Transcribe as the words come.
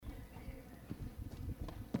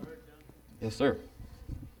Yes, sir.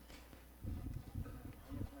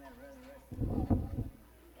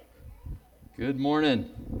 Good morning.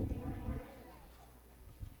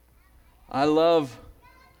 I love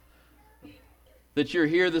that you're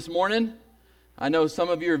here this morning. I know some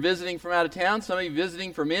of you are visiting from out of town, some of you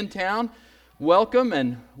visiting from in town. Welcome,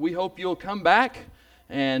 and we hope you'll come back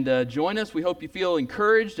and join us. We hope you feel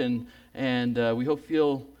encouraged, and we hope you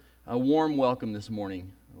feel a warm welcome this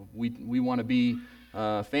morning. We want to be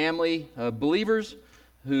family believers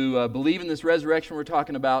who believe in this resurrection we're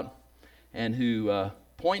talking about, and who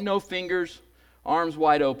point no fingers, arms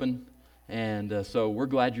wide open, and so we're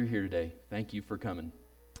glad you're here today. Thank you for coming.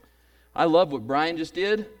 I love what Brian just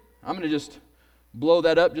did. I'm going to just blow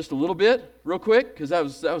that up just a little bit real quick because that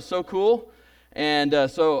was so cool. And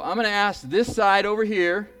so I'm going to ask this side over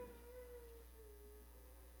here,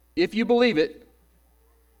 if you believe it,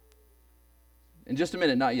 in just a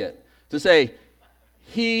minute, not yet, to say,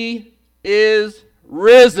 "He is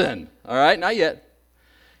risen." All right, not yet.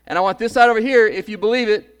 And I want this side over here, if you believe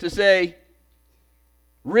it, to say,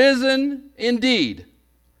 "Risen indeed."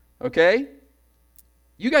 Okay?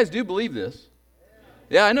 You guys do believe this.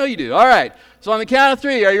 Yeah, I know you do. All right. So on the count of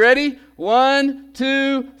three, are you ready? 1,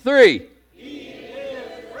 2, 3. He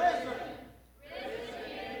is risen. Risen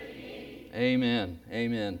indeed. Amen.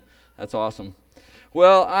 Amen. That's awesome.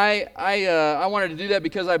 Well, I wanted to do that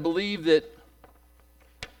because I believe that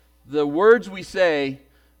the words we say,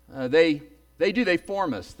 they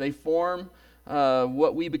form us. They form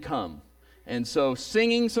what we become. And so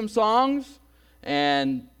singing some songs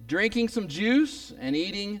and drinking some juice and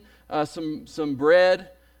eating some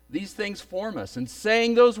bread, these things form us. And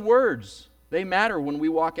saying those words, they matter when we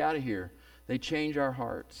walk out of here. They change our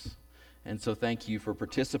hearts. And so thank you for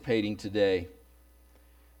participating today.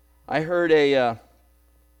 I heard a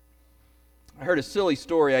silly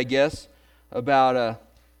story, I guess, about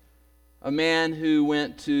a man who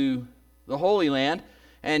went to the Holy Land,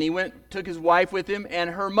 and he took his wife with him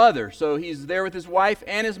and her mother. So he's there with his wife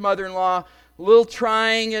and his mother-in-law, a little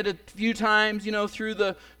trying it a few times, through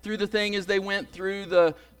the thing as they went through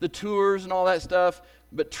the tours and all that stuff.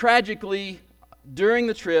 But tragically, during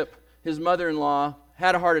the trip, his mother-in-law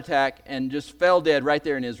had a heart attack and just fell dead right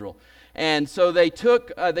there in Israel. And so they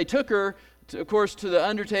took her, of course, to the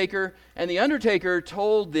undertaker, and the undertaker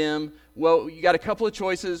told them, "Well, you got a couple of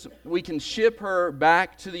choices. We can ship her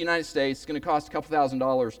back to the United States. It's going to cost a couple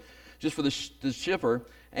 $1,000s just for the ship her,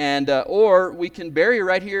 and or we can bury her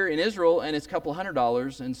right here in Israel, and it's a couple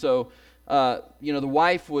 $100." And so, the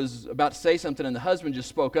wife was about to say something, and the husband just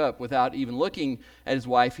spoke up without even looking at his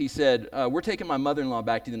wife. He said, "We're taking my mother-in-law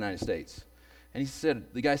back to the United States." And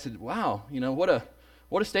the guy said, "Wow, what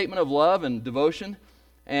a statement of love and devotion."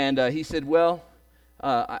 And he said, "Well,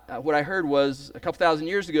 what I heard was a couple thousand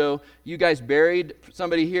years ago, you guys buried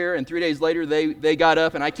somebody here, and 3 days later they got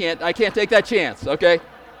up, and I can't take that chance." Okay,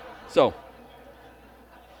 so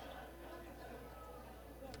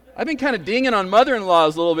I've been kind of dinging on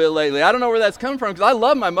mother-in-laws a little bit lately. I don't know where that's coming from because I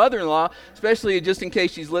love my mother-in-law, especially just in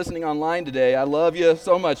case she's listening online today. I love you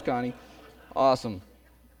so much, Connie. Awesome.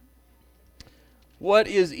 What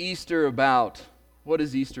is Easter about? What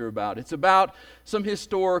is Easter about? It's about some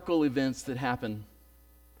historical events that happened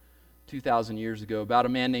 2,000 years ago about a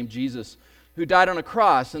man named Jesus who died on a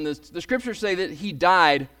cross. And the scriptures say that he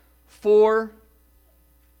died for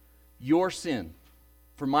your sin,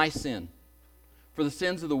 for my sin, for the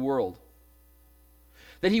sins of the world.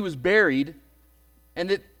 That he was buried,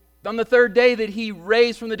 and that on the third day that he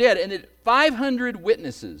raised from the dead, and that 500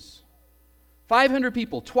 witnesses, 500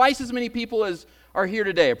 people, twice as many people as are here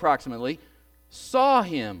today approximately, saw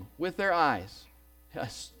him with their eyes. A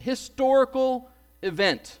historical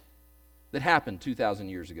event that happened 2,000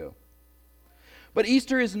 years ago. But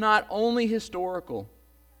Easter is not only historical.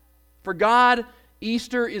 For God,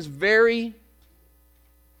 Easter is very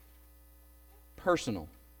personal.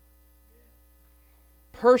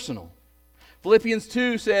 Personal. Philippians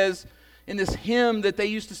 2 says, in this hymn that they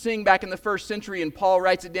used to sing back in the first century, and Paul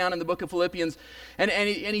writes it down in the book of Philippians, and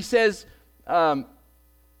he says,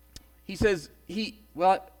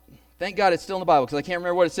 thank God it's still in the Bible because I can't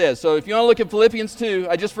remember what it says. So if you want to look at Philippians 2,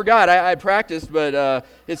 I just forgot. I practiced, but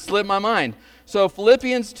it slipped my mind. So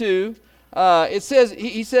Philippians 2, it says,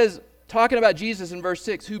 he says, talking about Jesus in verse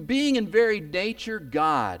 6, who being in very nature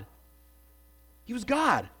God, he was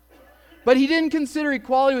God. But he didn't consider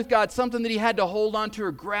equality with God something that he had to hold on to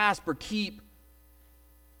or grasp or keep.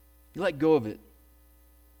 He let go of it.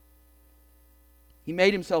 He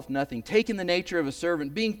made himself nothing, taking the nature of a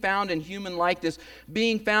servant, being found in human likeness,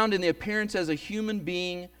 being found in the appearance as a human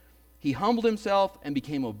being. He humbled himself and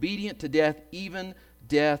became obedient to death, even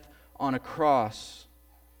death on a cross.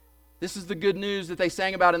 This is the good news that they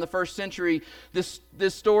sang about in the first century. This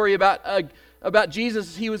story about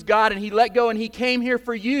Jesus. He was God, and he let go, and he came here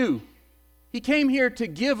for you. He came here to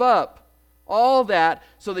give up all that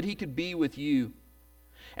so that he could be with you.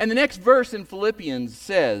 And the next verse in Philippians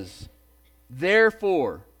says,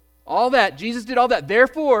 therefore, all that, Jesus did all that.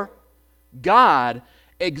 Therefore, God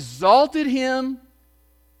exalted him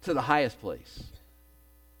to the highest place.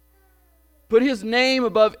 Put his name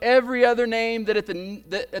above every other name, that at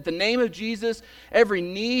the name of Jesus, every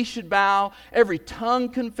knee should bow, every tongue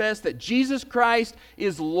confess that Jesus Christ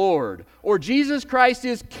is Lord, or Jesus Christ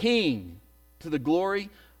is King, to the glory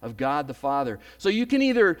of God the Father. So you can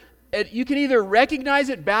either recognize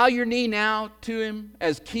it, bow your knee now to him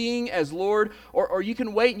as King, as Lord, or you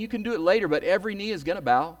can wait and you can do it later, but every knee is going to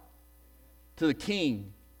bow to the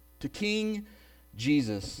King, to King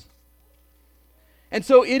Jesus. And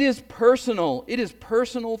so it is personal. It is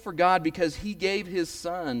personal for God because he gave his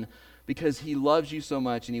Son, because he loves you so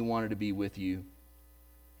much and he wanted to be with you.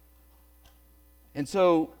 And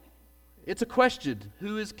so it's a question,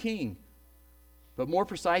 who is king? But more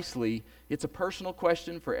precisely, it's a personal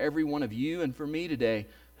question for every one of you and for me today.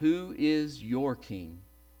 Who is your king?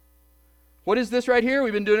 What is this right here?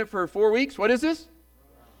 We've been doing it for 4 weeks. What is this?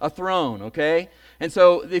 A throne, okay? And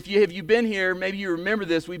so if you've been here, maybe you remember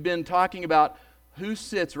this. We've been talking about who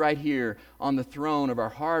sits right here on the throne of our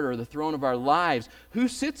heart or the throne of our lives. Who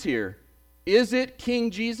sits here? Is it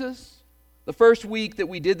King Jesus? The first week that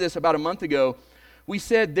we did this about a month ago, we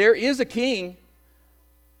said there is a king.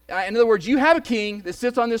 In other words, you have a king that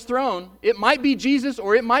sits on this throne. It might be Jesus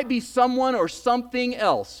or it might be someone or something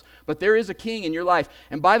else, but there is a king in your life.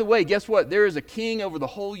 And by the way, guess what? There is a king over the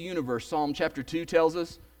whole universe, Psalm chapter 2 tells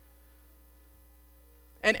us.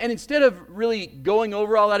 And instead of really going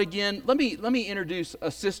over all that again, let me introduce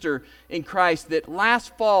a sister in Christ that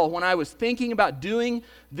last fall, when I was thinking about doing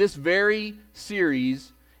this very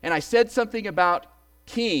series, and I said something about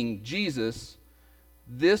King Jesus,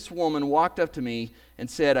 this woman walked up to me and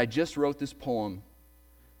said, I just wrote this poem.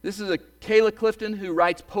 This is a Kayla Clifton who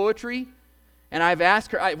writes poetry, and I've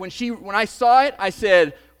asked her, when I saw it, I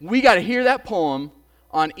said, we got to hear that poem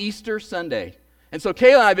on Easter Sunday. And so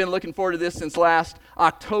Kayla and I have been looking forward to this since last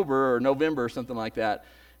October or November or something like that.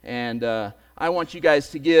 And I want you guys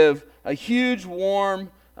to give a huge,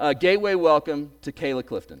 warm gateway welcome to Kayla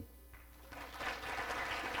Clifton.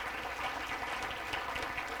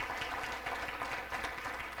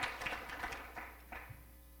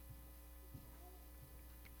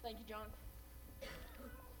 Thank you, John.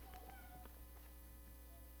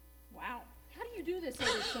 Wow. How do you do this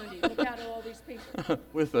every Sunday? Look out at all these people.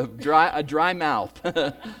 With a dry mouth.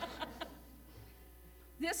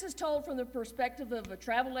 This is told from the perspective of a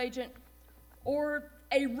travel agent or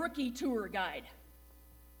a rookie tour guide.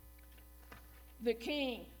 The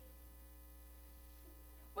King.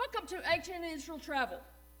 Welcome to Ancient Israel Travel,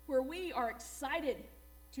 where we are excited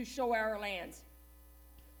to show our lands.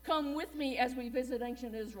 Come with me as we visit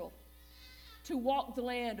ancient Israel, to walk the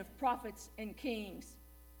land of prophets and kings.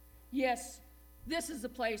 Yes, this is the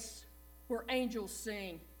place where angels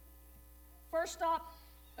sing. First stop,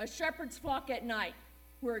 a shepherd's flock at night,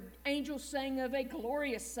 where angels sang of a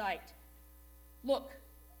glorious sight. Look,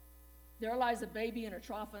 there lies a baby in a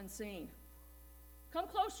trough unseen. Come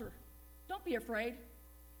closer, don't be afraid,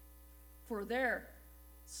 for there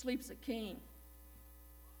sleeps a king.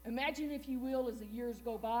 Imagine, if you will, as the years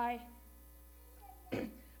go by,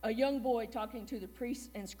 a young boy talking to the priests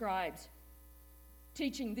and scribes,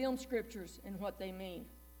 teaching them scriptures and what they mean.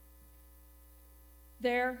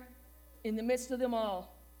 There, in the midst of them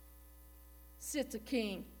all, sits a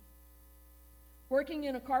king, working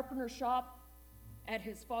in a carpenter's shop at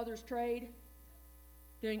his father's trade,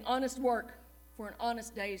 doing honest work for an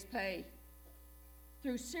honest day's pay.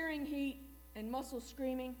 Through searing heat and muscle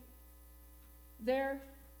screaming, there,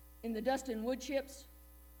 in the dust and wood chips,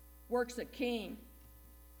 works a king,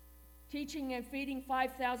 teaching and feeding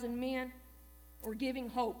 5,000 men, or giving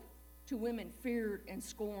hope to women feared and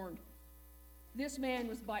scorned. This man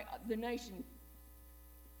was by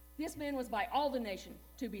all the nation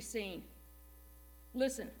to be seen.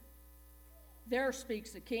 Listen, there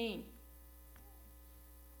speaks the king.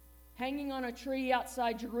 Hanging on a tree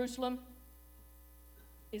outside Jerusalem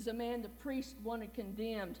is a man the priest wanted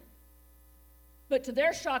condemned. But to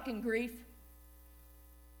their shocking grief,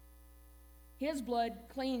 his blood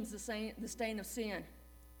cleans the stain of sin.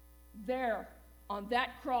 There, on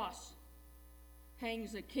that cross,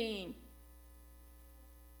 hangs a king.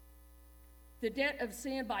 The debt of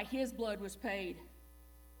sin by his blood was paid.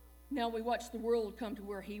 Now we watch the world come to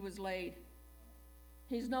where he was laid.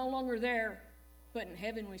 He's no longer there, but in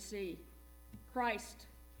heaven we see Christ,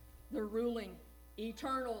 the ruling,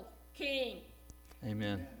 eternal King.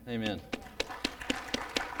 Amen. Amen.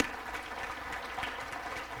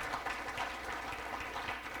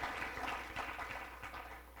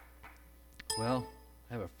 Well,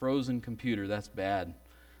 I have a frozen computer. That's bad.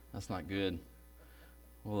 That's not good.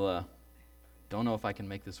 Well, don't know if I can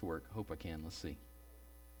make this work. Hope I can. Let's see.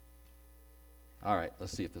 All right,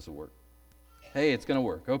 let's see if this will work. Hey, it's going to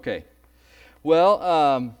work. Okay.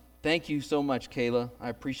 Well, thank you so much, Kayla. I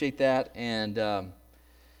appreciate that. And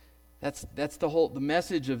that's the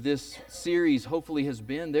message of this series. Hopefully, has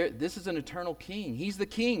been there. This is an eternal King. He's the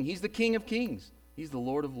King. He's the King of Kings. He's the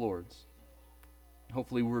Lord of Lords.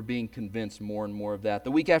 Hopefully, we're being convinced more and more of that.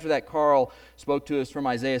 The week after that, Carl spoke to us from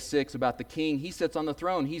Isaiah 6 about the King. He sits on the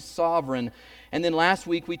throne. He's sovereign. And then last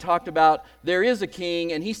week, we talked about there is a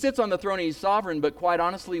King, and He sits on the throne, and He's sovereign. But quite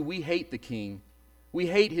honestly, we hate the King. We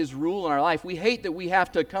hate His rule in our life. We hate that we have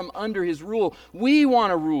to come under His rule. We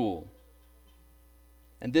want to rule.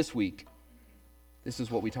 And this week, this is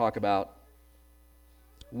what we talk about.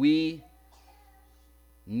 We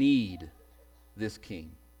need this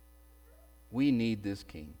King. We need this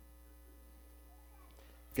King.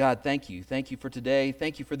 God, thank you. Thank you for today.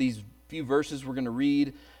 Thank you for these few verses we're going to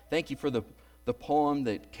read. Thank you for the poem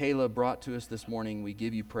that Kayla brought to us this morning. We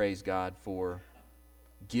give you praise, God, for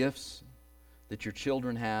gifts that your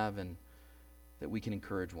children have and that we can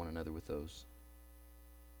encourage one another with those.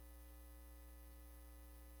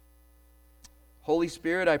 Holy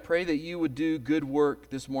Spirit, I pray that you would do good work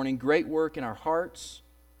this morning, great work in our hearts,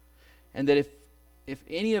 and that if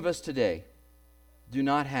any of us today do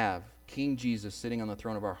not have King Jesus sitting on the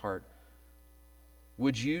throne of our heart,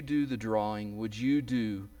 would you do the drawing? Would you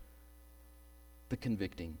do the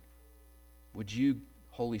convicting? Would you,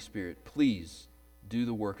 Holy Spirit, please do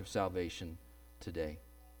the work of salvation today?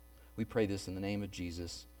 We pray this in the name of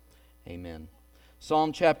Jesus. Amen.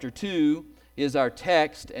 Psalm chapter 2 is our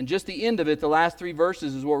text, and just the end of it, the last 3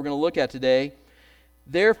 verses, is what we're going to look at today.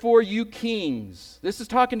 Therefore, you kings, this is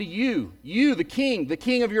talking to you, the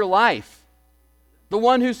king of your life. The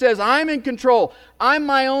one who says, I'm in control. I'm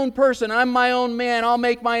my own person. I'm my own man. I'll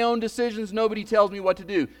make my own decisions. Nobody tells me what to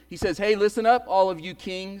do. He says, hey, listen up, all of you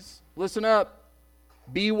kings. Listen up.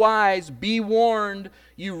 Be wise. Be warned,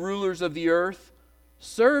 you rulers of the earth.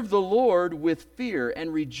 Serve the Lord with fear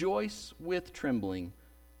and rejoice with trembling.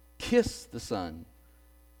 Kiss the Son,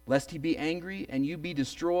 lest he be angry and you be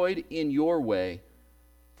destroyed in your way.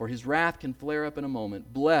 For his wrath can flare up in a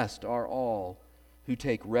moment. Blessed are all who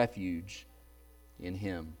take refuge in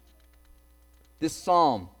him. This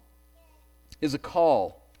psalm is a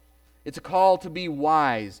call. It's a call to be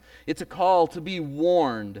wise. It's a call to be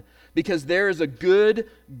warned, because there is a good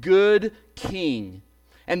King.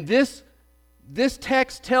 And this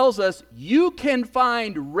text tells us you can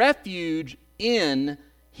find refuge in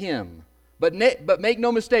him. But make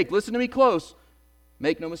no mistake, listen to me close.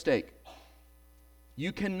 Make no mistake.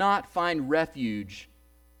 You cannot find refuge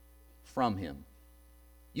from him.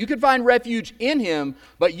 You can find refuge in him,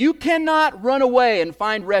 but you cannot run away and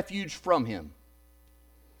find refuge from him.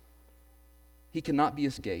 He cannot be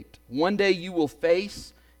escaped. One day you will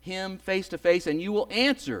face him face to face, and you will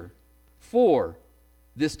answer for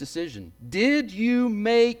this decision. Did you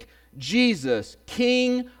make Jesus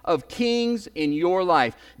King of Kings in your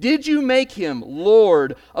life? Did you make him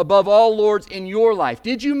Lord above all lords in your life?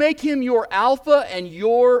 Did you make him your Alpha and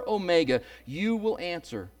your Omega? You will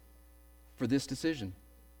answer for this decision.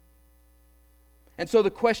 And so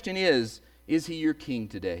the question is he your King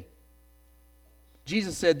today?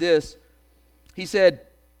 Jesus said this. He said,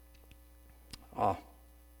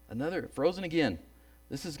 another, frozen again.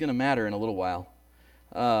 This is going to matter in a little while.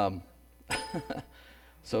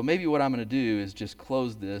 So maybe what I'm going to do is just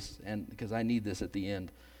close this, and because I need this at the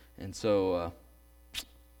end. And so,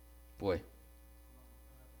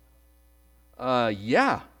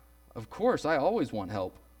 yeah, of course, I always want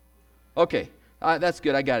help. Okay, that's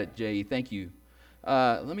good. I got it, Jay. Thank you.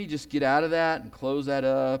 Let me just get out of that and close that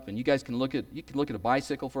up, and you guys can look at a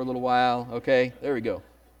bicycle for a little while. Okay, there we go.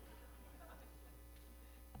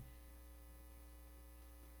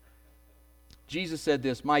 Jesus said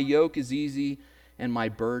this, my yoke is easy and my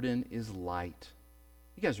burden is light.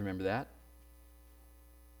 You guys remember that?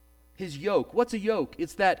 His yoke. What's a yoke?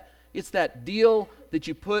 It's that deal that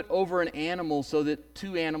you put over an animal so that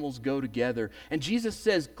 2 animals go together. And Jesus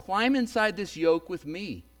says, climb inside this yoke with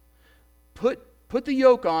me. Put the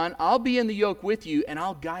yoke on. I'll be in the yoke with you, and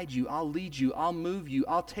I'll guide you. I'll lead you. I'll move you.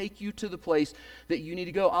 I'll take you to the place that you need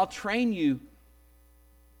to go. I'll train you.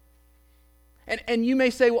 And you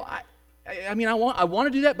may say, well, I want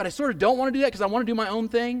to do that, but I sort of don't want to do that because I want to do my own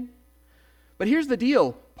thing. But here's the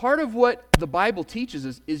deal. part of what the Bible teaches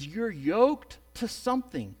us is you're yoked to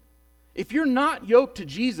something. If you're not yoked to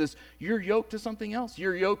Jesus, you're yoked to something else.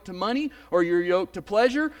 You're yoked to money, or you're yoked to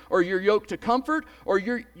pleasure, or you're yoked to comfort, or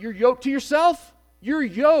you're yoked to yourself. You're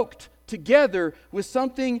yoked together with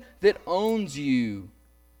something that owns you.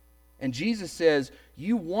 And Jesus says,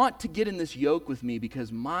 you want to get in this yoke with me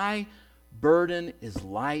because my burden is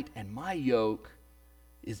light and my yoke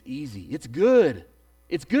is easy. It's good.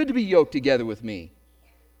 It's good to be yoked together with me.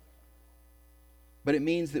 But it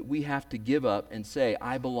means that we have to give up and say,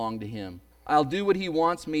 I belong to Him. I'll do what He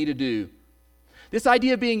wants me to do. This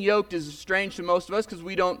idea of being yoked is strange to most of us because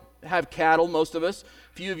we don't have cattle, most of us.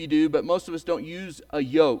 Few of you do, but most of us don't use a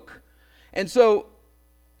yoke. And so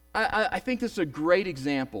I think this is a great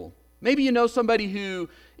example. Maybe you know somebody who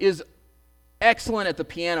is excellent at the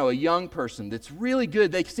piano, a young person that's really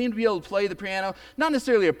good. They seem to be able to play the piano. Not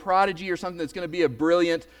necessarily a prodigy or something that's going to be a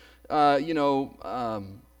brilliant,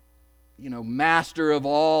 master of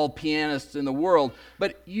all pianists in the world.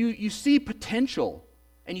 But you see potential,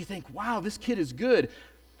 and you think, wow, this kid is good.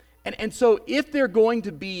 And so if they're going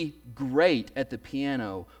to be great at the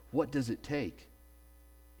piano, what does it take?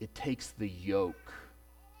 It takes the yoke.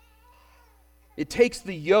 It takes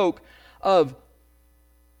the yoke of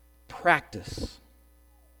practice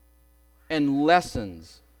and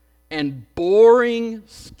lessons and boring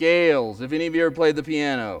scales, if any of you ever played the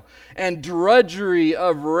piano, and drudgery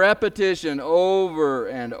of repetition over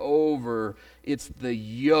and over. It's the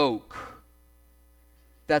yoke.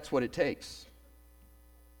 That's what it takes.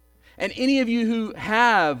 And any of you who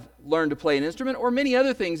have learned to play an instrument or many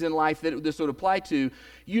other things in life that this would apply to,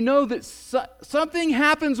 you know that something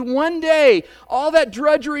happens one day. All that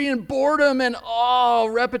drudgery and boredom and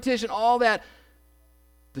repetition, all that,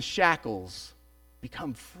 the shackles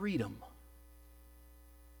become freedom.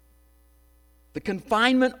 The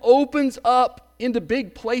confinement opens up into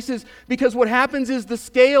big places because what happens is the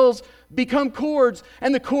scales become chords,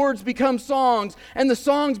 and the chords become songs, and the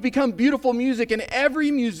songs become beautiful music. And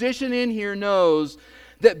every musician in here knows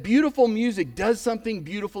that beautiful music does something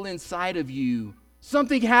beautiful inside of you.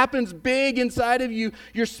 Something happens big inside of you.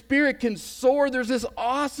 Your spirit can soar. There's this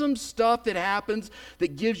awesome stuff that happens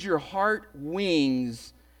that gives your heart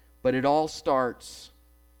wings, but it all starts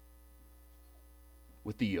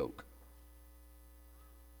with the yoke.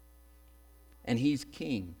 And He's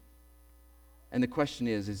king. And the question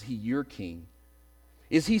is He your king?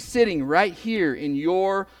 Is He sitting right here in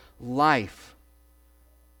your life?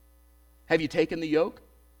 Have you taken the yoke?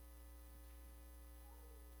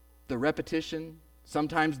 The repetition,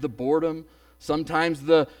 sometimes the boredom, sometimes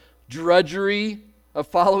the drudgery of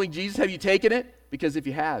following Jesus. Have you taken it? Because if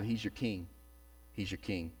you have, He's your king. He's your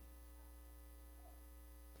king.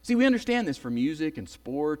 See, we understand this for music and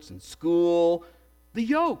sports and school. The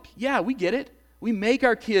yoke, yeah, we get it. We make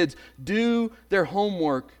our kids do their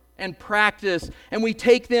homework and practice, and we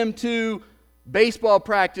take them to baseball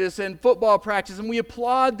practice and football practice, and we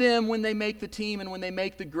applaud them when they make the team and when they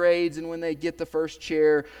make the grades and when they get the first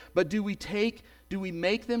chair. But do we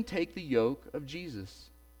make them take the yoke of Jesus?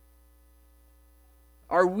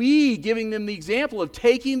 Are we giving them the example of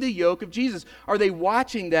taking the yoke of Jesus? Are they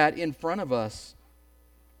watching that in front of us?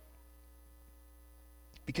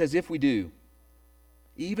 Because if we do,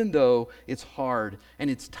 even though it's hard and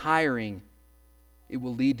it's tiring, it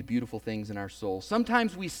will lead to beautiful things in our soul.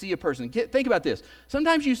 Sometimes we see a person. Think about this.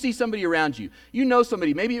 Sometimes you see somebody around you. You know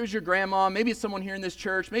somebody. Maybe it was your grandma. Maybe it's someone here in this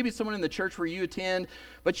church. Maybe it's someone in the church where you attend.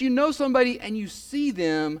 But you know somebody and you see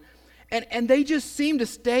them, and they just seem to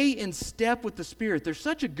stay in step with the Spirit. They're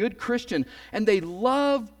such a good Christian, and they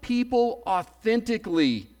love people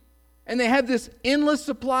authentically. And they have this endless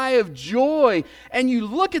supply of joy. And you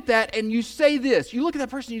look at that and you say this. You look at that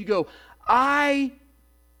person and you go, I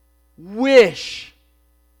wish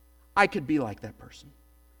I could be like that person.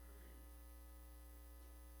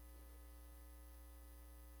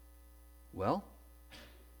 Well,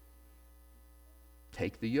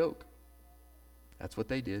 take the yoke. That's what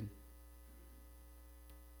they did.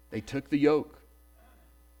 They took the yoke.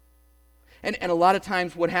 And a lot of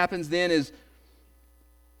times what happens then is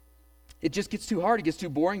it just gets too hard. It gets too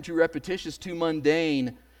boring, too repetitious, too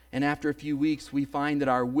mundane. And after a few weeks, we find that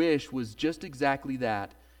our wish was just exactly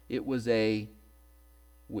that. It was a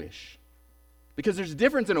wish. Because there's a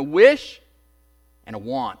difference in a wish and a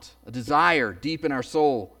want, a desire deep in our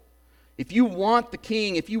soul. If you want the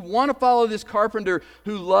king, if you want to follow this carpenter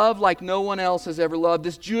who loved like no one else has ever loved,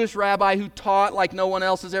 this Jewish rabbi who taught like no one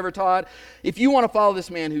else has ever taught, if you want to follow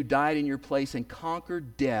this man who died in your place and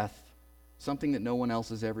conquered death, something that no one else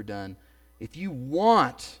has ever done, if you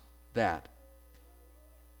want that,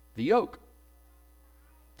 the yoke,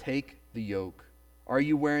 take the yoke. Are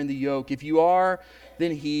you wearing the yoke? If you are,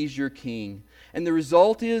 then he's your king. And the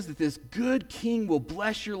result is that this good king will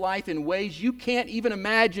bless your life in ways you can't even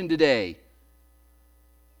imagine today.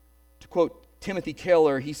 To quote Timothy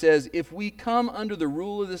Keller, he says, if we come under the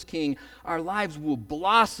rule of this king, our lives will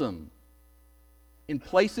blossom in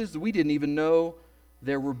places that we didn't even know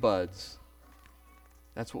there were buds.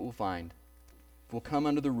 That's what we'll find. We'll come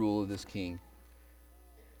under the rule of this king.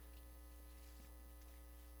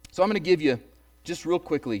 So I'm going to give you, just real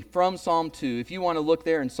quickly, from Psalm 2, if you want to look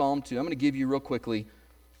there in Psalm 2, I'm going to give you real quickly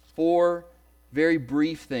 4 very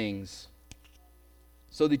brief things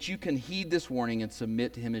so that you can heed this warning and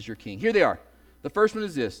submit to him as your king. Here they are. The first one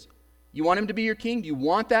is this. You want him to be your king? Do you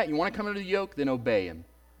want that? You want to come under the yoke? Then obey him.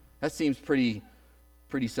 That seems pretty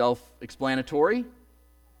self-explanatory.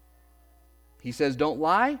 He says, don't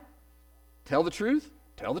lie. Tell the truth.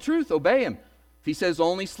 Tell the truth. Obey him. If he says,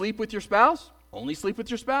 only sleep with your spouse, only sleep with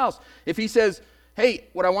your spouse. If he says, hey,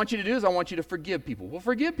 what I want you to do is I want you to forgive people. Well,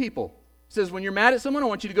 forgive people. He says, when you're mad at someone, I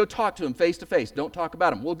want you to go talk to them face to face. Don't talk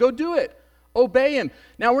about them. Well, go do it. Obey him.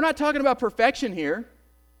 Now, we're not talking about perfection here.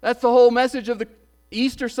 That's the whole message of the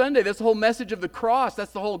Easter Sunday. That's the whole message of the cross.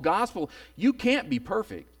 That's the whole gospel. You can't be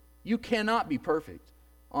perfect. You cannot be perfect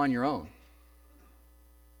on your own.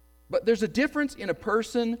 But there's a difference in a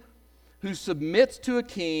person who submits to a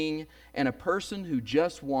king and a person who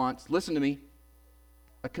just wants, listen to me,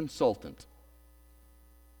 a consultant.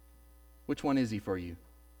 Which one is he for you?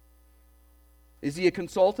 Is he a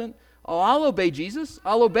consultant? Oh, I'll obey Jesus.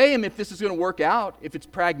 I'll obey him if this is going to work out, if it's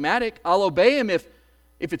pragmatic. I'll obey him if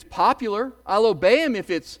it's popular. I'll obey him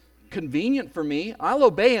if it's convenient for me. I'll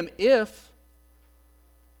obey him if,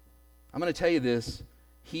 I'm going to tell you this,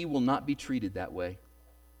 he will not be treated that way.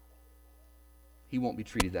 He won't be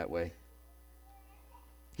treated that way.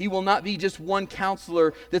 He will not be just one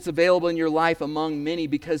counselor that's available in your life among many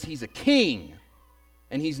because he's a king.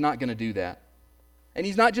 And he's not going to do that. And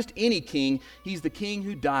he's not just any king. He's the king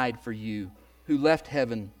who died for you, who left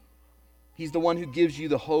heaven. He's the one who gives you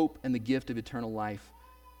the hope and the gift of eternal life.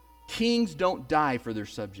 Kings don't die for their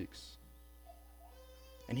subjects.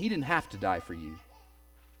 And he didn't have to die for you.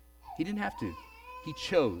 He didn't have to. He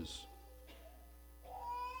chose.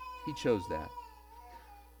 He chose that.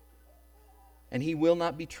 And he will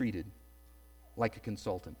not be treated like a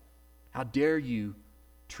consultant. How dare you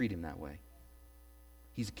treat him that way?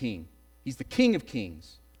 He's a king. He's the King of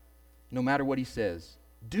Kings. No matter what he says,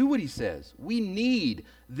 do what he says. We need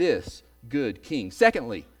this good king.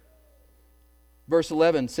 Secondly, verse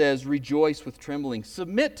 11 says, rejoice with trembling.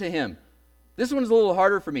 Submit to him. This one's a little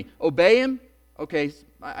harder for me. Obey him. Okay,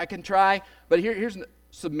 I can try. But here's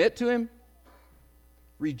submit to him.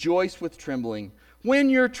 Rejoice with trembling. When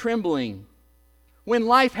you're trembling, when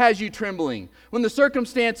life has you trembling, when the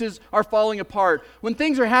circumstances are falling apart, when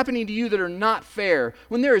things are happening to you that are not fair,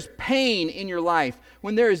 when there is pain in your life,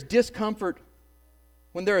 when there is discomfort,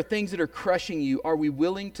 when there are things that are crushing you, are we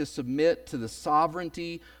willing to submit to the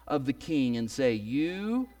sovereignty of the King and say,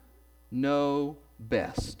 you know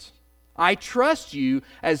best. I trust you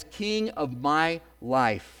as King of my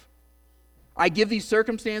life. I give these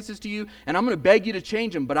circumstances to you, and I'm going to beg you to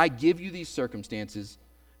change them, but I give you these circumstances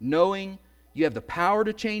knowing you have the power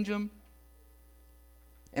to change them,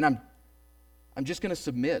 and I'm just going to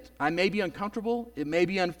submit. I may be uncomfortable, it may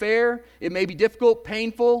be unfair, it may be difficult,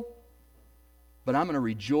 painful, but I'm going to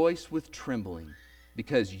rejoice with trembling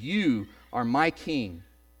because you are my king,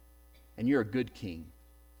 and you're a good king.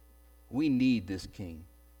 We need this king.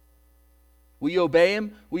 Will you obey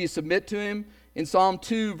him? Will you submit to him? In Psalm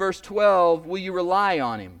 2, verse 12, will you rely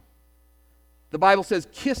on him? The Bible says,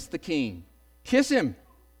 kiss the king. Kiss him.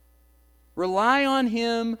 Rely on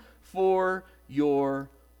him for your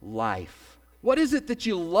life. What is it that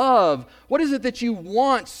you love? What is it that you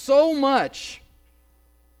want so much?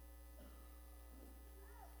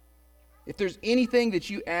 If there's anything that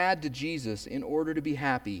you add to Jesus in order to be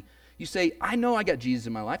happy, you say, I know I got Jesus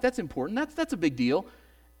in my life. That's important. That's a big deal.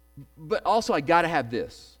 But also I got to have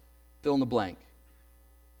this. Fill in the blank.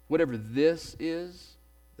 Whatever this is,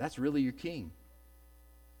 that's really your king.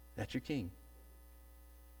 That's your king.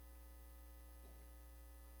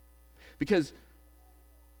 Because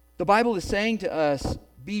the Bible is saying to us,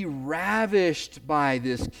 be ravished by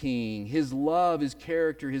this king, his love, his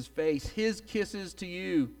character, his face, his kisses to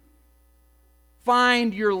you.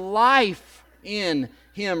 Find your life in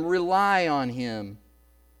him. Rely on him.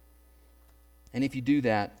 And if you do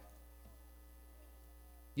that,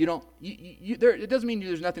 it doesn't mean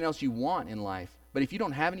there's nothing else you want in life. But if you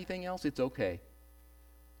don't have anything else, it's okay.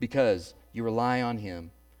 Because you rely on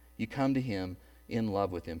him. You come to him in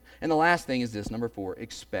love with him. And the last thing is this, number 4,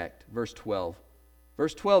 expect. Verse 12.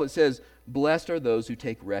 Verse 12, it says, Blessed are those who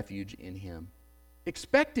take refuge in him.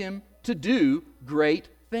 Expect him to do great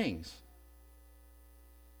things.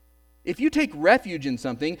 If you take refuge in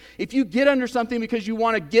something, if you get under something because you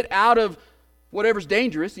want to get out of whatever's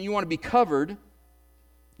dangerous and you want to be covered,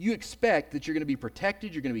 you expect that you're going to be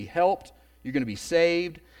protected, you're going to be helped, you're going to be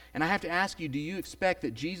saved. And I have to ask you, do you expect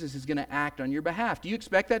that Jesus is going to act on your behalf? Do you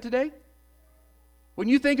expect that today? When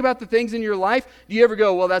you think about the things in your life, do you ever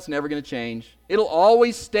go, well, that's never going to change. It'll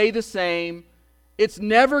always stay the same. It's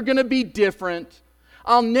never going to be different.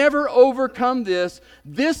 I'll never overcome this.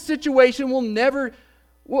 This situation will never...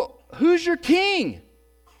 Well, who's your king?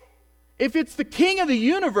 If it's the king of the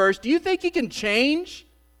universe, do you think he can change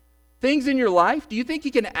things in your life? Do you think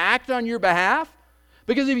he can act on your behalf?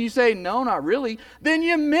 Because if you say, no, not really, then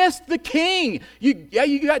you missed the king. You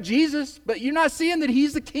got Jesus, but you're not seeing that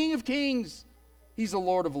he's the King of Kings. He's the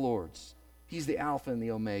Lord of Lords. He's the Alpha and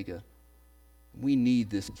the Omega. We need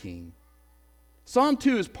this king. Psalm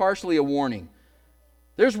 2 is partially a warning.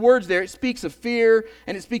 There's words there. It speaks of fear,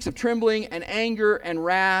 and it speaks of trembling and anger and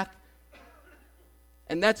wrath.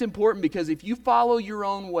 And that's important because if you follow your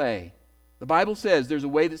own way, the Bible says there's a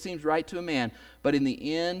way that seems right to a man, but in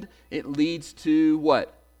the end, it leads to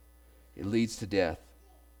what? It leads to death.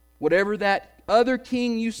 Whatever that other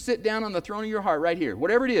king you sit down on the throne of your heart right here,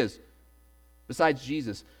 whatever it is, besides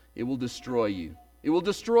Jesus, it will destroy you. It will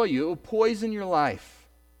destroy you. It will poison your life.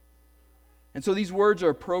 And so these words are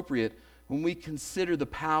appropriate when we consider the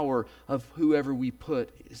power of whoever we put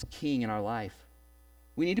as king in our life.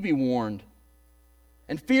 We need to be warned.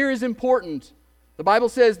 And fear is important. The Bible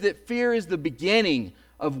says that fear is the beginning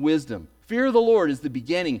of wisdom. Fear of the Lord is the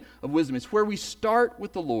beginning of wisdom. It's where we start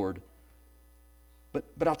with the Lord. But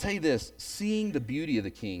I'll tell you this, seeing the beauty of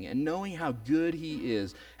the king and knowing how good he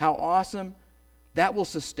is, how awesome, that will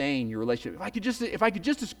sustain your relationship. If I could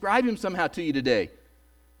just describe him somehow to you today,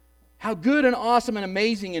 how good and awesome and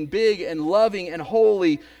amazing and big and loving and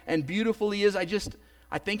holy and beautiful he is, I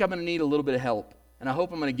think I'm going to need a little bit of help. And I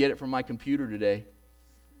hope I'm going to get it from my computer today.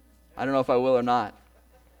 I don't know if I will or not.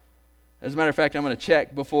 As a matter of fact, I'm going to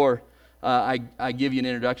check before I give you an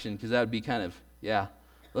introduction, because that would be kind of,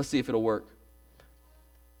 let's see if it'll work.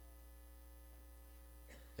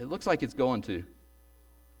 It looks like it's going to.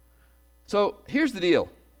 So here's the deal.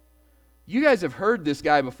 You guys have heard this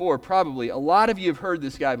guy before, probably. A lot of you have heard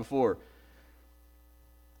this guy before.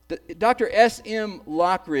 Dr. S.M.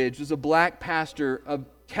 Lockridge was a black pastor of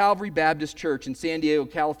Calvary Baptist Church in San Diego,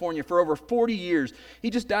 California for over 40 years. He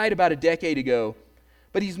just died about a decade ago.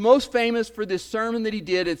 But he's most famous for this sermon that he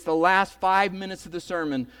did. It's the last 5 minutes of the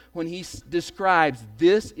sermon when he describes,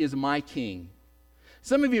 "This is my king."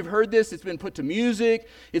 Some of you have heard this. It's been put to music.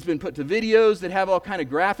 It's been put to videos that have all kind of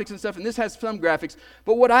graphics and stuff. And this has some graphics.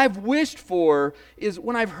 But what I've wished for is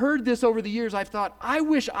when I've heard this over the years, I've thought, I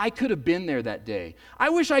wish I could have been there that day. I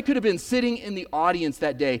wish I could have been sitting in the audience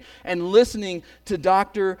that day and listening to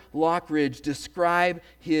Dr. Lockridge describe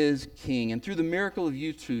his king. And through the miracle of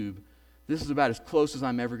YouTube, this is about as close as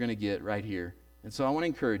I'm ever going to get right here. And so I want to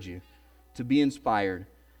encourage you to be inspired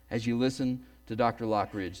as you listen to Dr.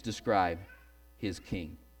 Lockridge describe his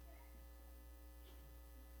king.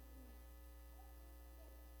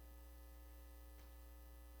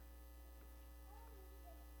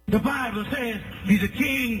 The Bible says he's a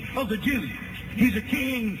king of the Jews. He's a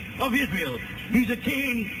king of Israel. He's a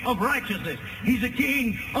king of righteousness. He's a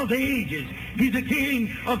king of the ages. He's a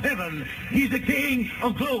king of heaven. He's a king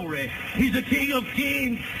of glory. He's a king of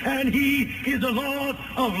kings, and he is the Lord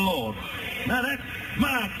of lords. Now that's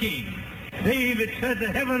my king. David said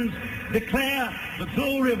the heavens declare the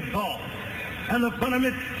glory of God, and the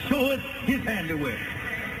firmament showeth his handiwork.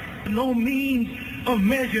 No means of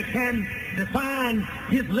measure can define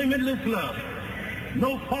his limitless love.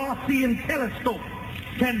 No far-seeing telescope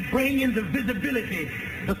can bring into visibility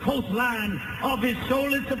the coastline of his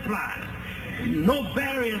shoaly supplies. No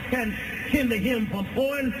barriers can hinder him from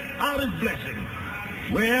pouring out his blessing.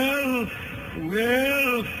 Well,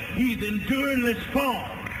 he's enduringly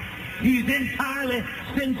strong. He's entirely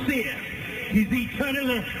sincere. He's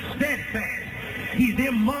eternally steadfast. He's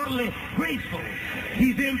immortally graceful.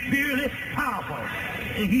 He's imperially powerful.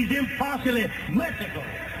 And he's impartially merciful.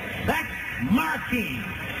 That's my king.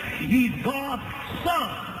 He's God's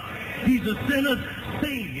son. He's a sinner's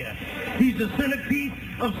savior. He's the centerpiece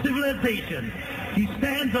of civilization. He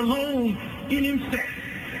stands alone in himself.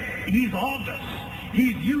 He's august.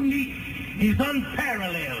 He's unique. He's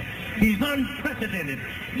unparalleled. He's unprecedented.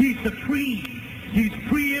 He's supreme. He's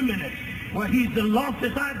preeminent. Well, he's the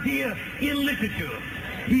loftiest idea in literature.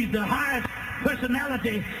 He's the highest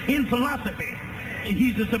personality in philosophy. And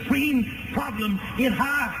he's the supreme problem in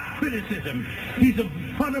high criticism. He's a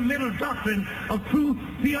fundamental doctrine of true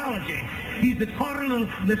theology. He's the cardinal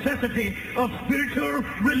necessity of spiritual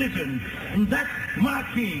religion. And that's my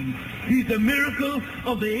King. He's the miracle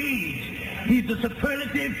of the age. He's the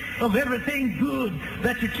superlative of everything good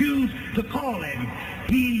that you choose to call him.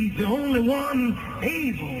 He's the only one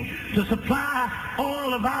able to supply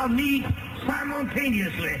all of our needs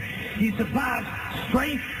simultaneously. He supplies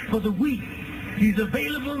strength for the weak. He's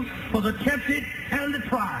available for the tempted and the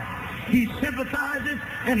tried. He sympathizes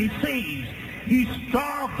and he saves. He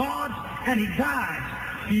starves God and he guides.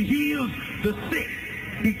 He heals the sick.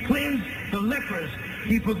 He cleanses the lepers.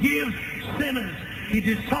 He forgives sinners. He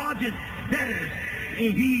discharges debtors.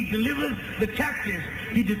 He delivers the captives.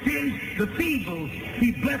 He defends the feeble.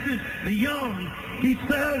 He blesses the young. He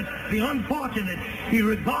serves the unfortunate. He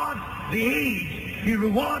regards the aged. He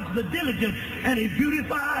rewards the diligent. And he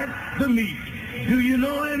beautifies the meek. Do you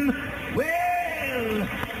know him? Well,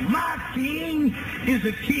 my King is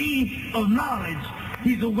a King of knowledge.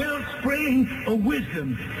 He's a wellspring of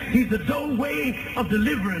wisdom. He's the doorway of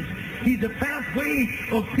deliverance. He's the pathway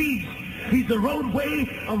of peace. He's the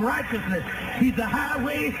roadway of righteousness. He's the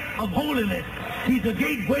highway of holiness. He's the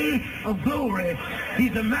gateway of glory.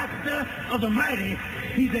 He's the master of the mighty.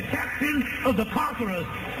 He's the captain of the conquerors.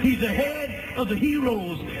 He's the head of the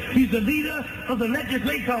heroes. He's the leader of the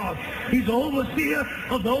legislators. He's the overseer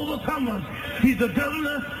of the overcomers. He's the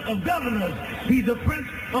governor of governors. He's the prince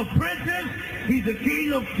of princes. He's the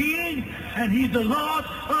king of kings. And he's the lord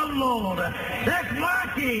of lords. That's my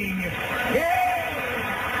King. Yeah!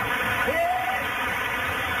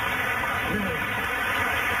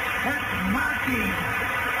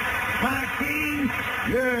 My King,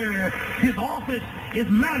 yeah, his office is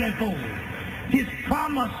manifold. His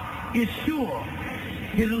promise is sure.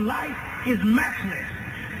 His life is matchless.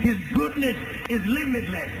 His goodness is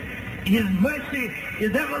limitless. His mercy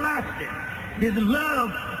is everlasting. His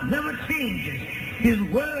love never changes. His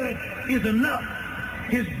word is enough.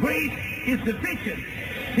 His grace is sufficient.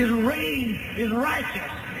 His reign is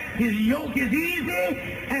righteous. His yoke is easy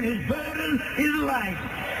and his burden is light.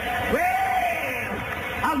 Well,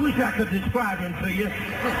 I wish I could describe him to you,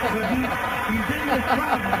 but he's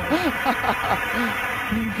indescribable.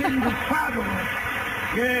 He's indescribable.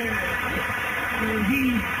 Yeah.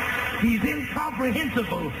 He's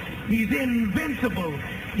incomprehensible. He's invincible.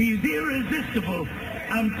 He's irresistible.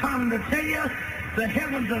 I'm trying to tell you, the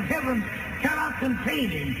heavens of heavens cannot contain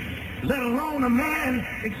him, let alone a man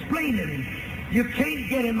explaining him. You can't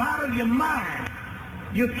get him out of your mind.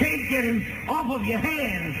 You can't get him off of your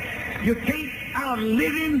hands. You can't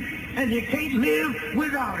outlive him, and you can't live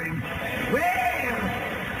without him. Well,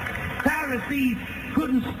 Pharisees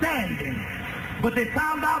couldn't stand him, but they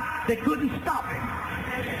found out they couldn't stop him.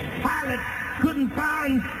 Pilate couldn't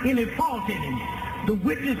find any fault in him. The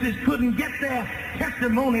witnesses couldn't get their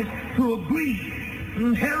testimonies to agree.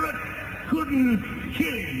 And Herod couldn't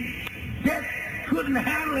kill him. Death couldn't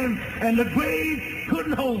handle him, and the grave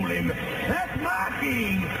couldn't hold him. That's my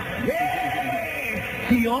King. Yeah!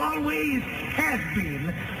 He always has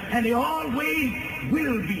been, and he always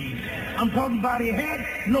will be. I'm talking about he had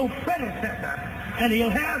no predecessor, and he'll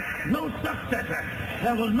have no successor.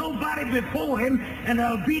 There was nobody before him, and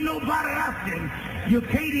there'll be nobody after him. You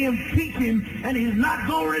can't impeach him, and he's not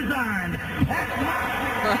going to resign. That's my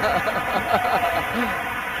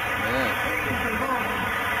Praise the Lord.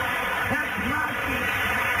 That's my King.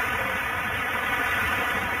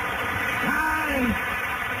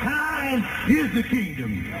 Thine is the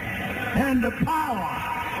kingdom, and the power,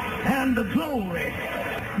 and the glory.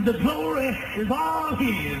 The glory is all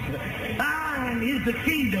his. Thine is the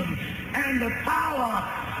kingdom, and the power,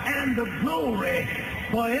 and the glory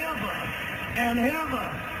forever and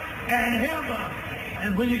ever and ever.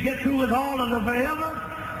 And when you get through with all of the forever,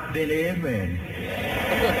 then amen.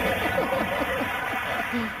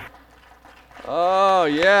 Oh,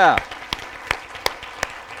 yeah.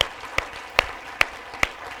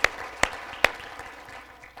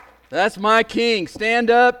 That's my King. Stand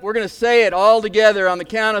up. We're going to say it all together on the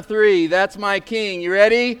count of 3. That's my King. You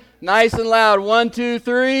ready? Nice and loud. 1, 2,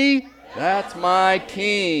 3. That's my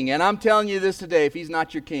King. And I'm telling you this today, if he's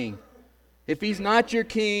not your King, if he's not your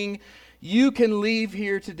King, you can leave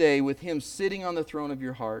here today with him sitting on the throne of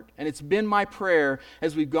your heart. And it's been my prayer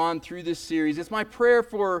as we've gone through this series. It's my prayer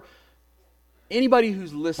for anybody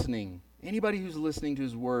who's listening to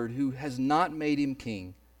his word who has not made him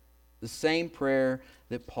King. The same prayer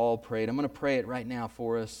that Paul prayed. I'm going to pray it right now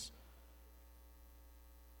for us.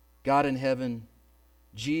 God in heaven,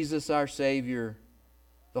 Jesus our Savior,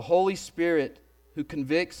 the Holy Spirit who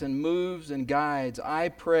convicts and moves and guides, I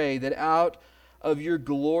pray that out of your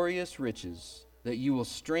glorious riches, that you will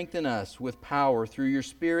strengthen us with power through your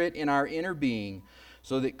Spirit in our inner being,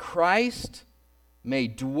 so that Christ may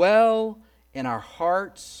dwell in our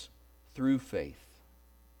hearts through faith.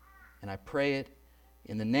 And I pray it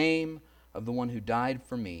in the name of the one who died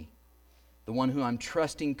for me, the one who I'm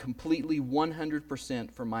trusting completely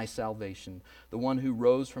 100% for my salvation, the one who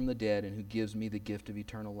rose from the dead and who gives me the gift of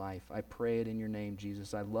eternal life. I pray it in your name,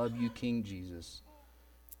 Jesus. I love you, King Jesus.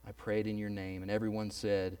 I pray it in your name. And everyone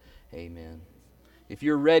said, amen. If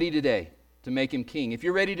you're ready today to make him king, if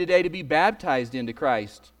you're ready today to be baptized into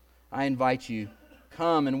Christ, I invite you,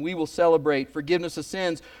 come and we will celebrate forgiveness of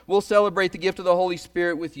sins. We'll celebrate the gift of the Holy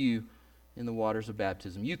Spirit with you in the waters of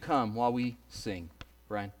baptism. You come while we sing.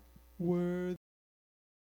 Brian.